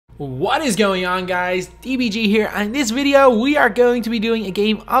What is going on, guys? DBG here, and in this video we are going to be doing a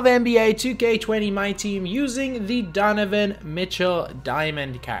game of NBA 2k20 MyTEAM using the Donovan Mitchell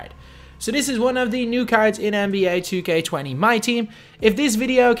Diamond card. So this is one of the new cards in NBA 2k20 MyTEAM. If this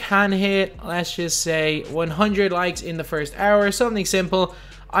video can hit, let's just say 100 likes in the first hour, something simple,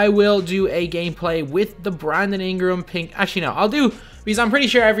 I will do a gameplay with the Brandon Ingram pink. Actually no, I'll do, because I'm pretty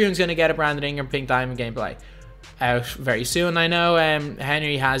sure everyone's going to get a Brandon Ingram pink diamond gameplay out very soon. I know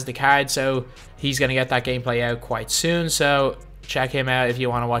Henry has the card, so he's going to get that gameplay out quite soon, so check him out if you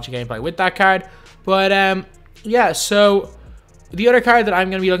want to watch a gameplay with that card. But yeah, so the other card that I'm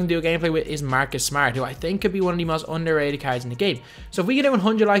going to be looking to do a gameplay with is Marcus Smart, who I think could be one of the most underrated cards in the game. So if we get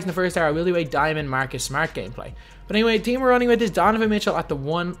 100 likes in the first hour, we'll do a Diamond Marcus Smart gameplay. But anyway, the team we're running with is Donovan Mitchell at the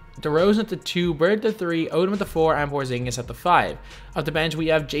 1, DeRozan at the 2, Bird at the 3, Odom at the 4, and Porzingis at the 5. Off the bench, we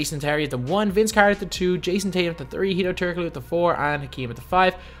have Jason Terry at the 1, Vince Carter at the 2, Jason Tatum at the 3, Hedo Turkoglu at the 4, and Hakeem at the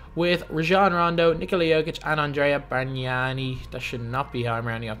 5, with Rajon Rondo, Nikola Jokic, and Andrea Bargnani. That should not be how I'm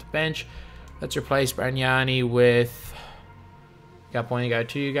rounding off the bench. Let's replace Bargnani with... got point guard,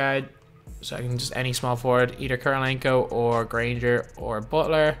 2 guard, so I can just any small forward, either Kirilenko or Granger or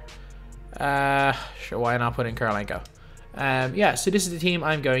Butler. Sure, why not put in Kirilenko? Yeah, so this is the team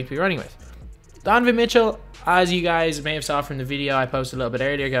I'm going to be running with. Donovan Mitchell, as you guys may have saw from the video I posted a little bit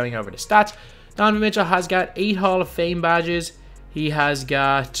earlier going over the stats, Donovan Mitchell has got 8 Hall of Fame badges. He has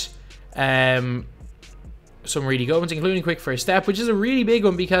got some really good ones, including quick first step, which is a really big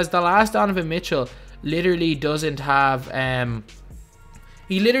one because the last Donovan Mitchell literally doesn't have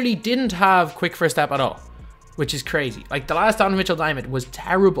he literally didn't have quick first step at all, which is crazy. Like, the last Donovan Mitchell Diamond was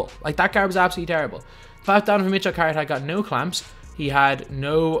terrible. Like, that card was absolutely terrible. The last Donovan Mitchell card had got no clamps. He had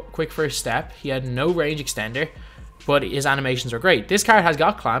no quick first step. He had no range extender, but his animations were great. This card has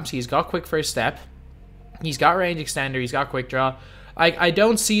got clamps. He's got quick first step. He's got range extender. He's got quick draw. I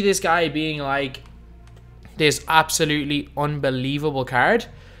don't see this guy being like this absolutely unbelievable card,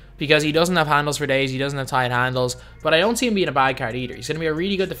 because he doesn't have handles for days, he doesn't have tight handles, but I don't see him being a bad card either. He's going to be a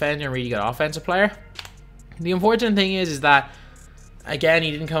really good defender and really good offensive player. The unfortunate thing is that, again,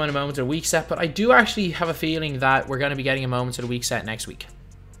 he didn't come in a moment of the week set, but I do actually have a feeling that we're going to be getting a moment of the week set next week.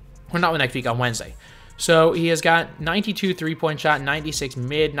 Or not next week, on Wednesday. So he has got 92 3-point shot, 96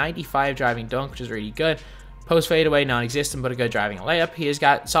 mid, 95 driving dunk, which is really good. Post fadeaway, non-existent, but a good driving layup. He has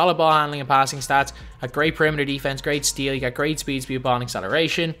got solid ball handling and passing stats, a great perimeter defense, great steal. He got great speed, ball, and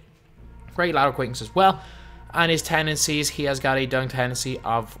acceleration. Great lateral quickness as well. And his tendencies, he has got a dunk tendency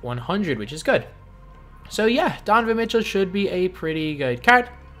of 100, which is good. So yeah, Donovan Mitchell should be a pretty good card.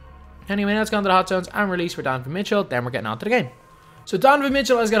 Anyway, now let's go on to the hot zones and release for Donovan Mitchell. Then we're getting on to the game. So Donovan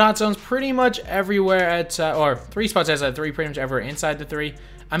Mitchell has got hot zones pretty much everywhere at, or 3 spots outside 3, pretty much everywhere inside the 3.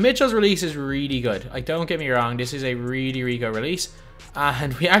 And Mitchell's release is really good. Like, don't get me wrong, this is a really, really good release.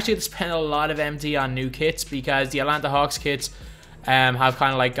 And we actually had to spend a lot of MT on new kits, because the Atlanta Hawks kits have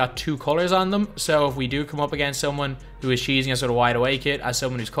kind of like got 2 colors on them. So if we do come up against someone who is cheesing us with a wide away kit, as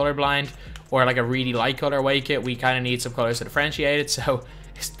someone who's colorblind, or like a really light color away kit, we kind of need some colors to differentiate it. So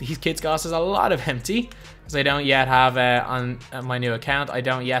these kits cost us a lot of MT, because I don't yet have on my new account, I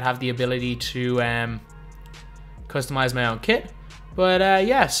don't yet have the ability to customize my own kit. But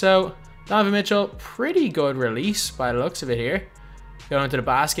yeah, so Donovan Mitchell, pretty good release by the looks of it here. Going to the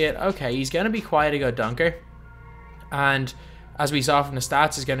basket. Okay, he's going to be quite a good dunker, and as we saw from the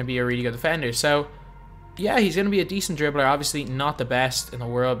stats, is going to be a really good defender. So yeah, he's going to be a decent dribbler. Obviously not the best in the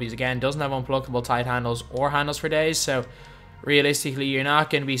world, because again, doesn't have unpluckable tight handles or handles for days. So realistically, you're not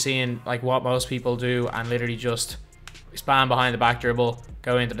going to be seeing like what most people do and literally just spam behind the back dribble,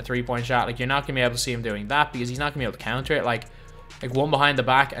 go into the 3-point shot. Like, you're not going to be able to see him doing that, because he's not going to be able to counter it. Like one behind the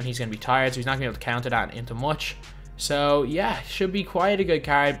back and he's going to be tired, so he's not going to be able to counter that into much. So yeah, should be quite a good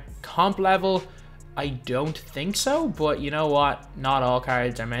card. Comp level, I don't think so, but you know what? Not all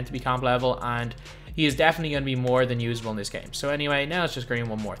cards are meant to be comp level, and he is definitely going to be more than usable in this game. So anyway, now let's just green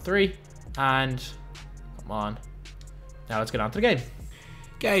one more 3, and come on. Now let's get on to the game.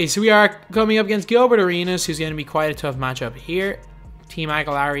 Okay, so we are coming up against Gilbert Arenas, who's going to be quite a tough matchup here. Team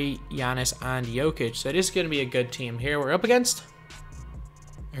Aguilari, Giannis, and Jokic. So this is going to be a good team here we're up against.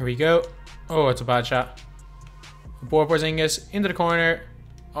 Here we go. Oh, it's a bad shot. Board Porzingis into the corner.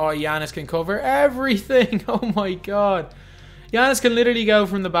 Oh, Giannis can cover everything. Oh my god. Giannis can literally go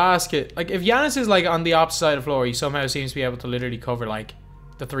from the basket. Like, if Giannis is like on the opposite side of the floor, he somehow seems to be able to literally cover like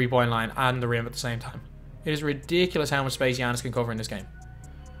the 3-point line and the rim at the same time. It is ridiculous how much space Giannis can cover in this game.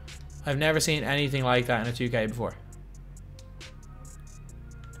 I've never seen anything like that in a 2K before.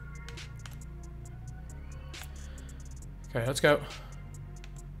 Okay, let's go.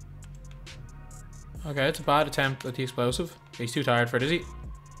 Okay, it's a bad attempt at the explosive. He's too tired for it, is he?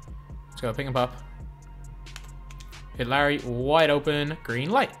 Let's go, pick and pop. Hit Larry, wide open, green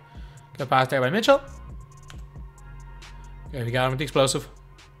light. Go past there by Mitchell. Okay, we got him with the explosive.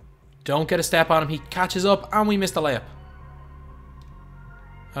 Don't get a step on him, he catches up, and we missed the layup.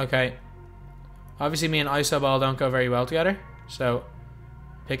 Okay. Obviously, me and ISO ball don't go very well together, so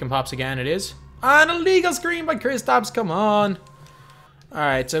pick and pops again it is. And a legal screen by Kristaps, come on.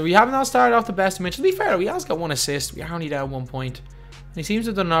 Alright, so we have not started off the best of Mitchell. To be fair, we also got 1 assist. We are only down 1 point. And he seems to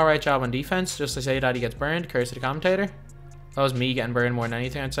have done an alright job on defense. Just to say that he gets burned. Curse to the commentator. That was me getting burned more than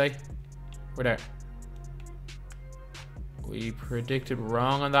anything, I'd say. We're there. We predicted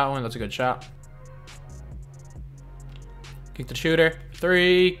wrong on that one. That's a good shot. Kick the shooter.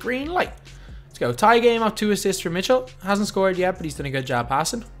 3. Green light. Let's go. Tie game off 2 assists for Mitchell. Hasn't scored yet, but he's done a good job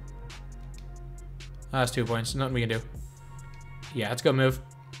passing. That's 2 points. Nothing we can do. Yeah, let's go move.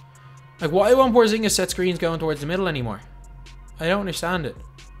 Like, why won't Porzingis set screens going towards the middle anymore? I don't understand it.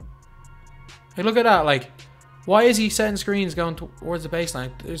 Like, look at that. Like, why is he setting screens going towards the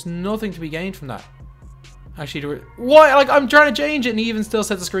baseline? There's nothing to be gained from that. Actually, why? Like, I'm trying to change it and he even still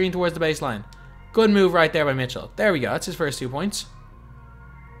sets the screen towards the baseline. Good move right there by Mitchell. There we go. That's his first 2 points.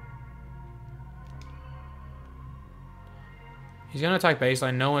 He's going to attack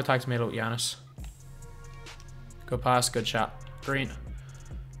baseline. No one attacks middle with Giannis. Good pass. Good shot. Green.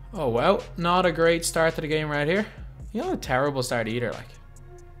 Oh, well. Not a great start to the game right here. You know, a terrible start either, like.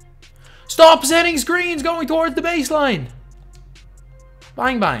 Stop setting screens going towards the baseline.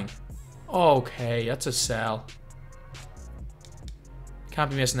 Bang, bang. Okay, that's a sell. Can't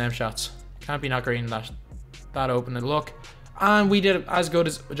be missing them shots. Can't be not green that open and look. And we did as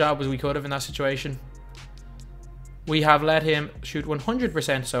good a job as we could have in that situation. We have let him shoot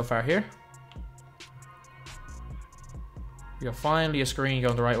 100% so far here. We got finally a screen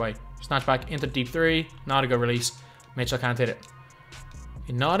going the right way. Snatch back into the deep 3. Not a good release. Mitchell can't hit it.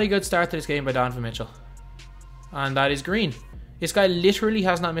 Not a good start to this game by Donovan Mitchell. And that is green. This guy literally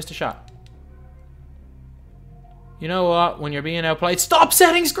has not missed a shot. You know what? When you're being outplayed, stop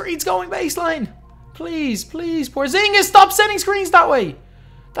setting screens going baseline. Please, please. Porzingis, stop setting screens that way.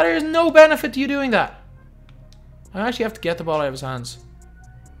 There is no benefit to you doing that. I actually have to get the ball out of his hands.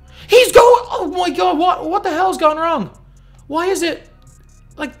 He's going... Oh my god, what the hell's gone wrong? Why is it...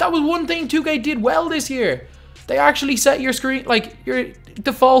 Like, that was one thing 2K did well this year. They actually set your screen... Like, your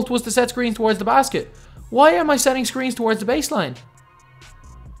default was to set screens towards the basket. Why am I setting screens towards the baseline?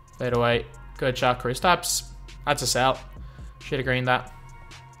 Fade away. Good shot, Kristaps. That's a sell. Should have greened that.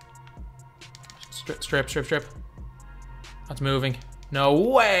 Strip, strip, strip. That's moving. No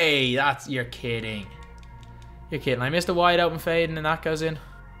way! That's... You're kidding. You're kidding. I missed a wide open fade and then that goes in.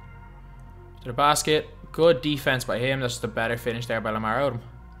 To the basket. Good defense by him. That's just a better finish there by Lamar Odom.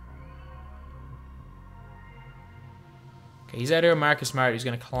 Okay, he's out here with Marcus Smart. He's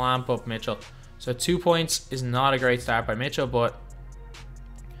going to clamp up Mitchell. So 2 points is not a great start by Mitchell, but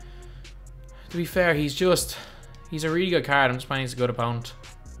to be fair, he's a really good card. I'm just playing as a good opponent.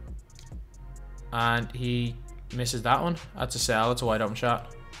 And he misses that one. That's a sell. That's a wide open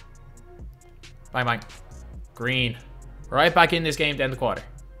shot. Bang, bang. Green. Right back in this game down the quarter.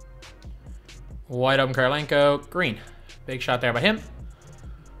 Wide open Karolinko. Green. Big shot there by him.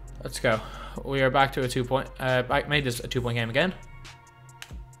 Let's go. We are back to a 2 point. Made this a 2 point game again.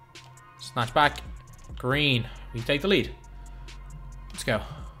 Snatch back. Green. We take the lead. Let's go.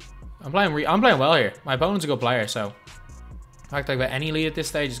 I'm playing well here. My opponent's a good player, so the fact that I got any lead at this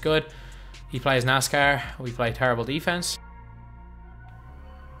stage is good. He plays NASCAR. We play terrible defense.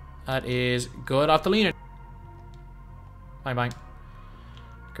 That is good off the leaner. Bang, bang.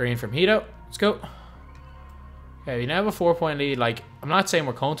 Green from Hito. Let's go. Okay, we now have a 4 point lead. Like, I'm not saying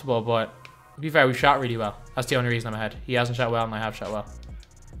we're comfortable, but to be fair, we've shot really well. That's the only reason I'm ahead. He hasn't shot well, and I have shot well.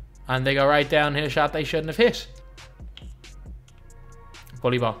 And they go right down and hit a shot they shouldn't have hit.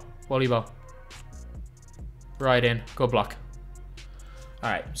 Bully ball. Bully ball. Right in. Good block.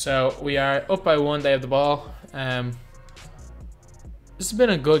 Alright, so we are up by 1. They have the ball. This has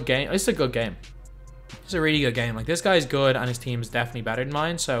been a good game. It's a good game. It's a really good game. Like, this guy's good, and his team is definitely better than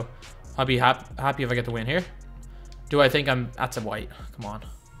mine, so I'll be happy if I get the win here. Do I think I'm... That's a white. Come on.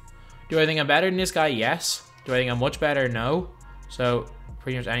 Do I think I'm better than this guy? Yes. Do I think I'm much better? No. So,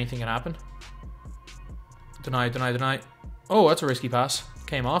 pretty much anything can happen. Deny, deny, deny. Oh, that's a risky pass.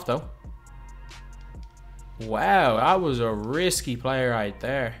 Came off, though. Wow, that was a risky play right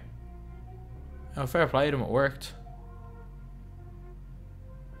there. Oh, fair play to him. It worked.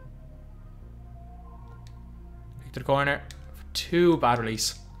 Kick to the corner. 2, bad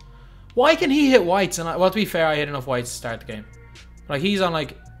release. Why can he hit whites? And well, to be fair, I hit enough whites to start the game. Like, he's on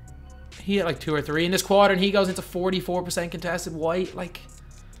like... He hit like 2 or 3 in this quarter, and he goes into 44% contested white. Like,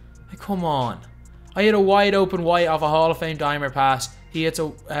 Like, come on. I hit a wide open white off a Hall of Fame dimer pass. He hits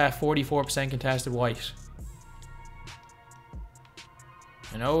a 44% contested white.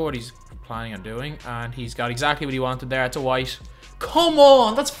 I know what he's planning on doing, and he's got exactly what he wanted there. It's a white. Come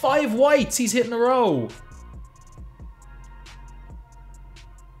on, that's 5 whites he's hit in a row.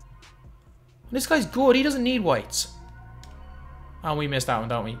 This guy's good. He doesn't need whites. And we missed that one,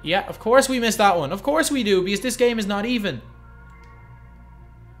 don't we? Yeah, of course we missed that one. Of course we do, because this game is not even.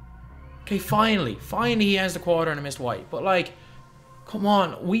 Okay, finally. Finally he ends the quarter and a missed white. But, like, come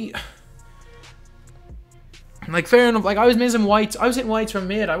on. Like, fair enough. Like, I was missing whites. I was hitting whites from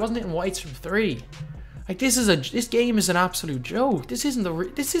mid. I wasn't hitting whites from 3. Like, this game is an absolute joke. This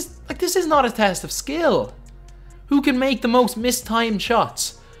isn't this is not a test of skill. Who can make the most mistimed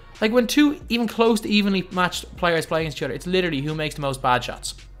shots? Like, when 2 even close to evenly matched players play against each other, it's literally who makes the most bad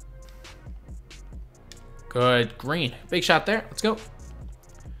shots. Good. Green. Big shot there. Let's go.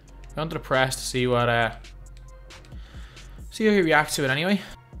 Go onto the press to see what, see how he reacts to it anyway.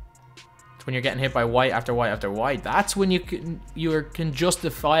 It's when you're getting hit by white after white after white. That's when you can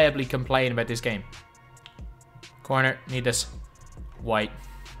justifiably complain about this game. Corner. Need this. White.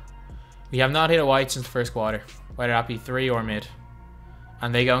 We have not hit a white since the first quarter. Whether that be 3 or mid.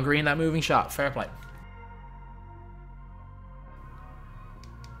 And they go and green that moving shot. Fair play.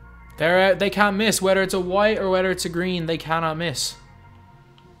 They can't miss. Whether it's a white or whether it's a green, they cannot miss.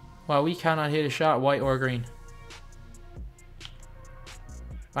 Well, we cannot hit a shot, white or green.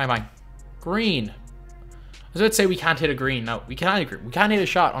 Bang, bang. Green. I was about to say we can't hit a green. No, we can't hit a green. We can't hit a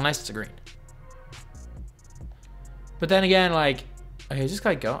shot unless it's a green. But then again, like... Okay, is this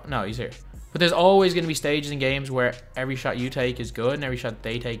guy go? No, he's here. But there's always going to be stages in games where every shot you take is good and every shot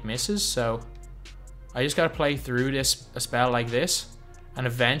they take misses. So I just got to play through a spell like this. And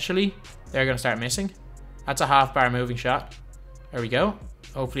eventually they're going to start missing. That's a half bar moving shot. There we go.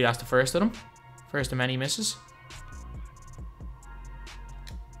 Hopefully that's the first of them. First of many misses.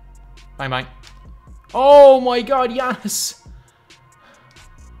 Bang, bang. Oh my god, Giannis.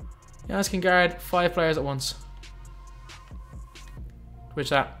 Giannis can guard 5 players at once.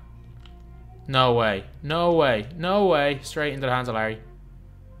 Twitch that. No way. No way. No way. Straight into the hands of Larry.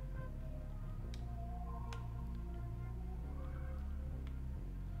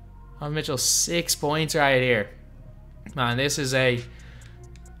 Oh, Mitchell, 6 points right here. Man, this is a...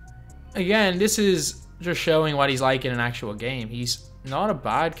 Again, this is just showing what he's like in an actual game. He's not a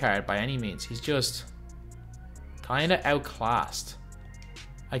bad card by any means. He's just kind of outclassed.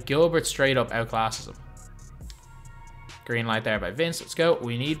 Like, Gilbert straight up outclasses him. Green light there by Vince. Let's go.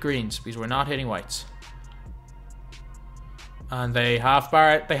 We need greens because we're not hitting whites. And they half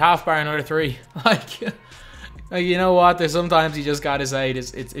bar another 3. Like, you know what? There's sometimes you just gotta say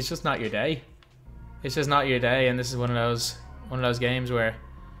it's just not your day. It's just not your day, and this is one of those games where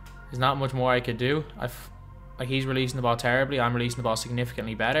there's not much more I could do. Like, he's releasing the ball terribly. I'm releasing the ball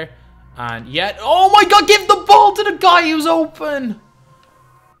significantly better. And yet, oh my god, give the ball to the guy who's open.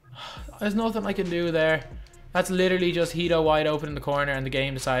 There's nothing I can do there. That's literally just Hito wide open in the corner and the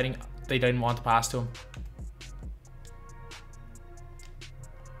game deciding they didn't want to pass to him.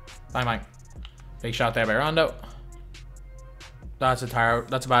 Bang, bang. Big shot there by Rondo. That's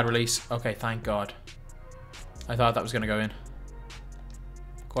a bad release. Okay, thank God. I thought that was going to go in.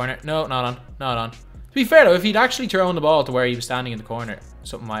 Corner. No, not on. Not on. To be fair though, if he'd actually thrown the ball to where he was standing in the corner,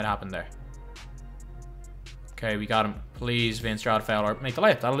 something might happen there. Okay, we got him. Please, Vince, draw the foul or make the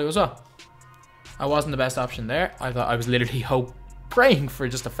layup. That'll do as well. That wasn't the best option there. I thought I was literally praying for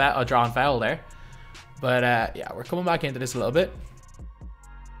just a drawn foul there. But yeah, we're coming back into this a little bit.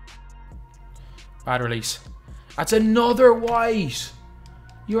 Bad release. That's another white.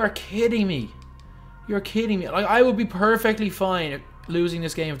 You are kidding me. You're kidding me. Like, I would be perfectly fine losing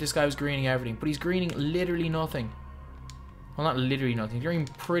this game if this guy was greening everything. But he's greening literally nothing. Well, not literally nothing. He's greening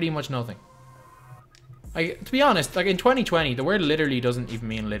pretty much nothing. Like, to be honest, like in 2020, the word literally doesn't even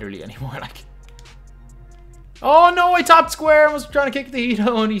mean literally anymore. Like, oh no, I tapped square. I was trying to kick the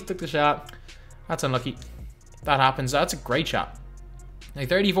Hito and he took the shot. That's unlucky. That happens. That's a great shot. Like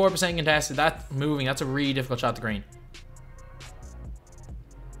 34% contested. That moving. That's a really difficult shot to green.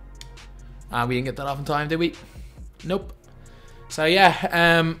 We didn't get that off in time, did we? Nope. So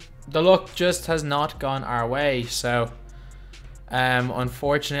yeah, the luck just has not gone our way. So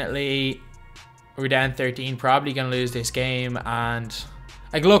unfortunately, we're down 13. Probably gonna lose this game. And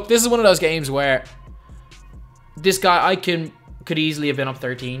like, look, this is one of those games where this guy, could easily have been up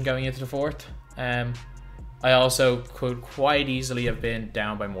 13 going into the fourth. I also could quite easily have been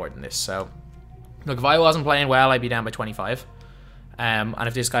down by more than this. So look, if I wasn't playing well, I'd be down by 25. And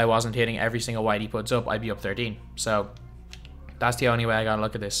if this guy wasn't hitting every single white he puts up, I'd be up 13. So that's the only way I gotta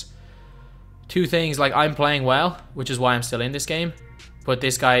look at this. two things, like I'm playing well, which is why I'm still in this game, but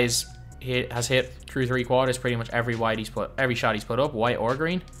this guy has hit through 3/4 pretty much every shot he's put up, white or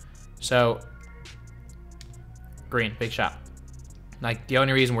green. So green, big shot. Like, the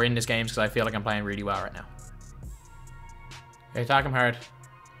only reason we're in this game is because I feel like I'm playing really well right now. Okay, attack him hard.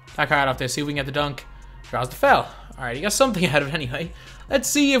 Attack hard off this, see if we can get the dunk. Draws the foul. Alright, he got something out of it anyway. Let's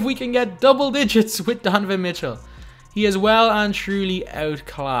see if we can get double digits with Donovan Mitchell. He is well and truly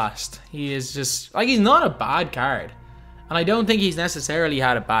outclassed. He is just, like, he's not a bad card. And I don't think he's necessarily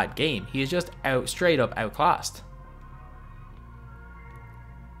had a bad game. He is just straight up outclassed.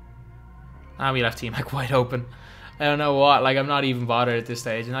 And we left T-Mac wide open. I don't know what, like, I'm not even bothered at this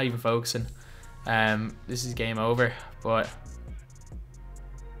stage. I'm not even focusing. This is game over, but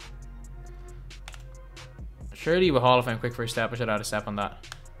surely with Hall of Fame quick first step, I should have had a step on that.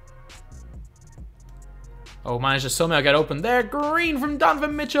 Oh, managed to somehow get open there. Green from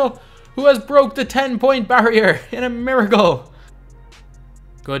Donovan Mitchell, who has broke the 10-point barrier in a miracle.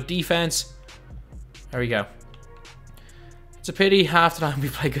 Good defense. There we go. It's a pity half the time we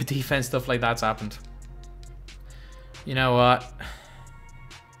play good defense, stuff like that's happened. You know what?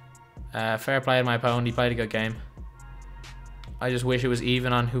 Fair play to my opponent. He played a good game. I just wish it was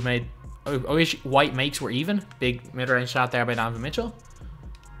even on who made... I wish white makes were even. Big mid-range shot there by Donovan Mitchell.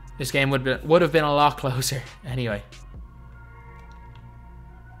 This game would have been a lot closer. Anyway.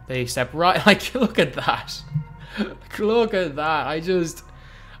 They step right... Like, look at that. Look at that.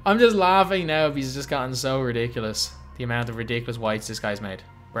 I'm just laughing now because he's just gotten so ridiculous. The amount of ridiculous whites this guy's made.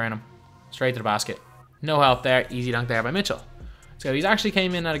 Burn him. Straight to the basket. No help there. Easy dunk there by Mitchell. So he's actually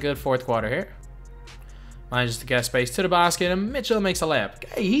came in at a good 4th quarter here. Manages to get space to the basket, and Mitchell makes a layup.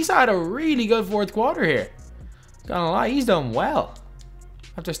 Okay, he's had a really good 4th quarter here. Gonna lie, he's done well.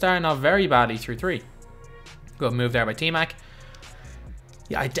 After starting off very badly through 3. Good move there by T-Mac.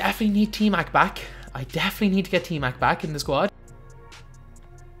 Yeah, I definitely need T-Mac back. I definitely need to get T-Mac back in the squad.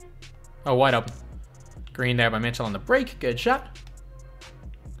 Oh, wide open. Green there by Mitchell on the break. Good shot.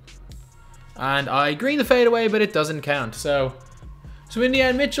 And I green the fadeaway, but it doesn't count. So in the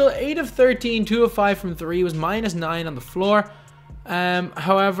end, Mitchell, 8 of 13, 2 of 5 from 3, was -9 on the floor.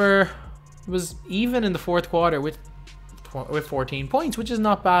 However, was even in the 4th quarter with 14 points, which is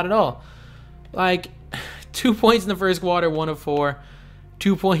not bad at all. Like, 2 points in the 1st quarter, 1 of 4.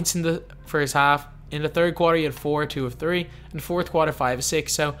 2 points in the 1st half. In the 3rd quarter, he had 4, 2 of 3. In the 4th quarter, 5 of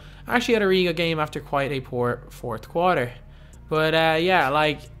 6. So, actually had a really good game after quite a poor 4th quarter. But, yeah,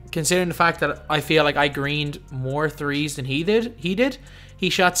 like, considering the fact that I feel like I greened more threes than he did. He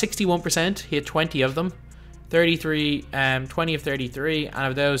shot 61%. He had 20 of them. 20 of 33. And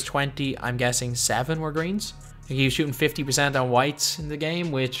of those 20, I'm guessing 7 were greens. He was shooting 50% on whites in the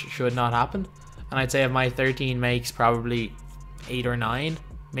game, which should not happen. And I'd say of my 13 makes, probably 8 or 9,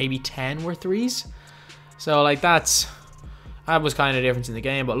 maybe 10 were threes. So, like, that was kind of the difference in the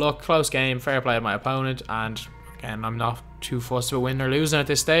game. But look, close game. Fair play to my opponent. And again, I'm not too fussed with winning or losing at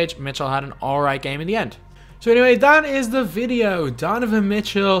this stage. Mitchell had an alright game in the end. So anyway, that is the video. Donovan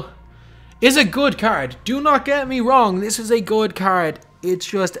Mitchell is a good card. Do not get me wrong. This is a good card. It's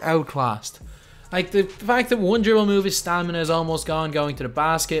just outclassed. Like, the fact that one dribble move, his stamina is almost gone going to the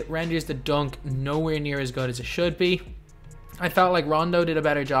basket, renders the dunk nowhere near as good as it should be. I felt like Rondo did a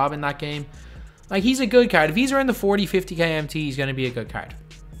better job in that game. Like, he's a good card. If he's around the 40-50k MT, he's going to be a good card.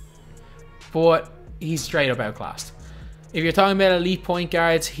 But he's straight up outclassed. If you're talking about elite point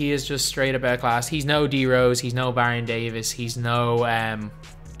guards, he is just straight up outclassed. He's no D Rose, he's no Baron Davis, he's no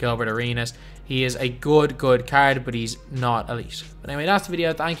Gilbert Arenas. He is a good card, but he's not elite. But anyway, that's the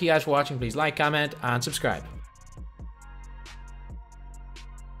video. Thank you guys for watching. Please like, comment, and subscribe.